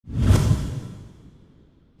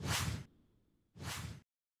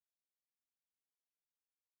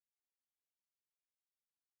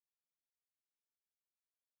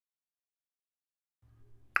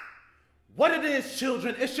What it is,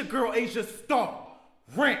 children, it's your girl Asia Star.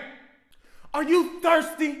 Rant. Are you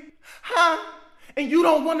thirsty? Huh? And you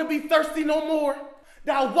don't want to be thirsty no more?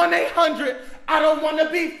 Dial 1-800, I don't want to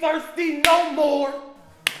be thirsty no more.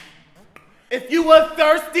 If you a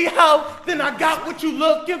thirsty hoe, then I got what you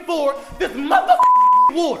looking for. This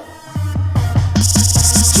motherfucking water.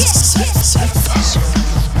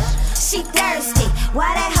 She thirsty.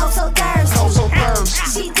 Why that hoe so thirsty?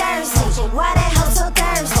 She thirsty. Why that hoe so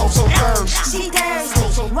thirsty? She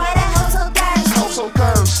thirsty. Why that hoe so thirsty?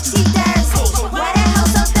 She thirsty. Why that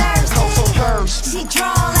hoe so thirsty? She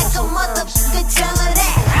draw like a motherfucker, tell her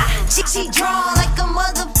that. She draw like a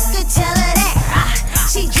motherfucker, tell her that.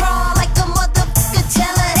 She draw like a motherfucker,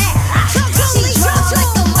 tell her that. She draw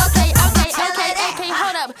like a motherfucker, tell her that. Okay,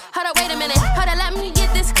 hold up, wait a minute. Hold up, let me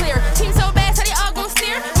get this clear. Team so bad, so they all gon'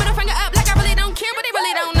 steer. Middle finger up like I really don't care, but they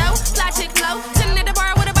really don't know. Fly chick flow, sitting at the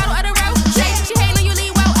bar with a bottle of the road. She hating on you,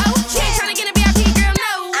 leave well, oh. She ain't tryna get a VIP, girl,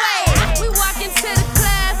 no way. We walk into the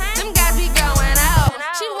club, them guys be going out.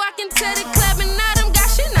 She walk into the club and all them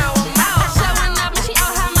guys, she know them out. Showing up and she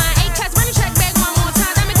out her mind. Ain't cuts, run the track back one more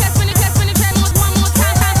time. Diamond cuts, spin the track one more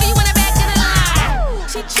time. Time for you in the back of the line.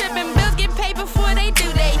 She tripping, bills get paid before they do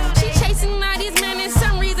they. She chasing all these men and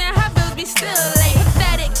some reason her bills be still late.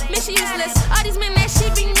 Pathetic, miss she useless. All these men that she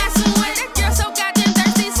be messing with. That girl so goddamn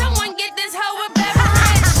thirsty. Someone get this hoe a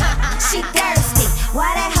beverage. She thirsty.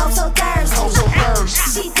 Why that hoe so thirsty?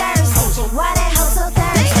 She thirsty. Why that hoe so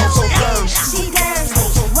thirsty? She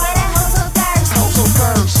thirsty. Why that hoe so thirsty?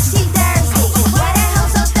 She thirsty. Why that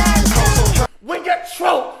hoe so thirsty? When your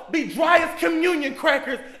throat be dry as communion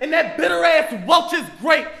crackers and that bitter ass Welch's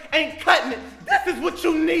grape ain't cutting it, this is what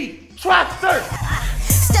you need. Try thirst.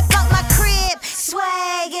 Step out my crib,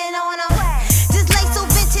 swaggin' on 'em. This lace so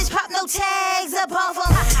vintage, pop no tags up off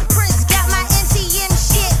 'em. Prince got my MTM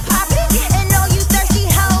shit poppin'. And all you thirsty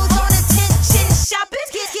hoes on attention shopping.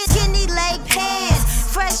 Skinny leg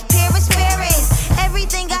pants, fresh pair of Sperry's.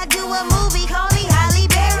 Everything I do a movie, call me Holly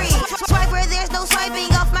Berry. Swiper, there's no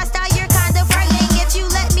swiping off my style, you're kinda frightening. If you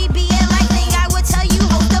let me be enlightening, I would tell you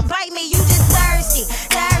hope to bite me. You just thirsty,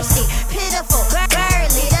 pitiful,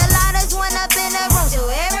 burly. The loudest one up in the room, so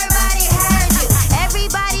everybody heard you.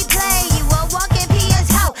 Everybody play you a walking PS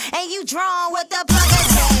hoe, and you drawn with the plug and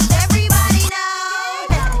taste. Everybody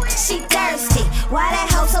know she thirsty. Why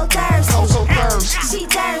that hoe so thirsty? She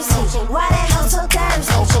thirsty. Why that hoe so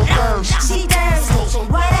thirsty? She thirsty.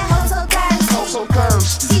 Why that hoe so thirsty?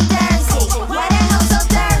 She thirsty. Why that hoe so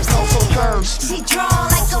thirsty? She draw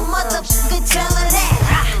like a motherfucker, tell her that.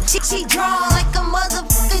 She draw like a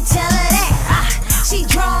motherfucker, tell her that. She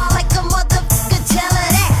draw like a motherfucker, tell her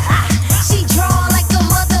that. She draw like a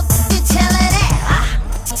motherfucker, tell her that.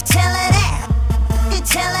 Tell her that.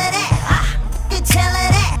 Tell her that. Tell her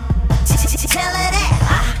that. Tell her that.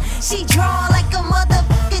 She draw like a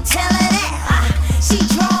motherfucker, tell her that. She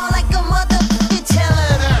draw like a motherfucker, tell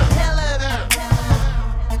her that. Tell her that.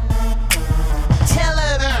 Tell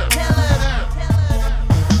her that. Tell her that.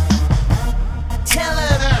 Tell her that. Tell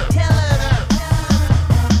her that. Tell her that.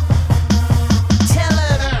 Tell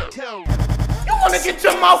her that. You wanna get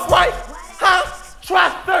your mouth right? Huh? Try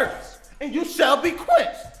thirst, and you shall be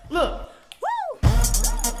quenched. Look. Woo!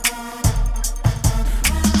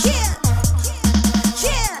 Yeah!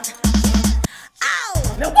 Yeah! Ow!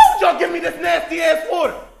 Now why would y'all give me this nasty ass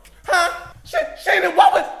water? Huh? Shannon, why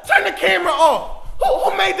would turn the camera off?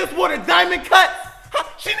 Who made this water? Diamond Kuts? Huh?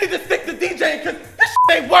 She need to stick to DJing cause this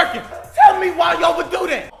shit ain't working. Tell me why y'all would do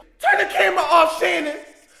that. Turn the camera off, Shannon.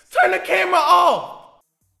 Turn the camera off.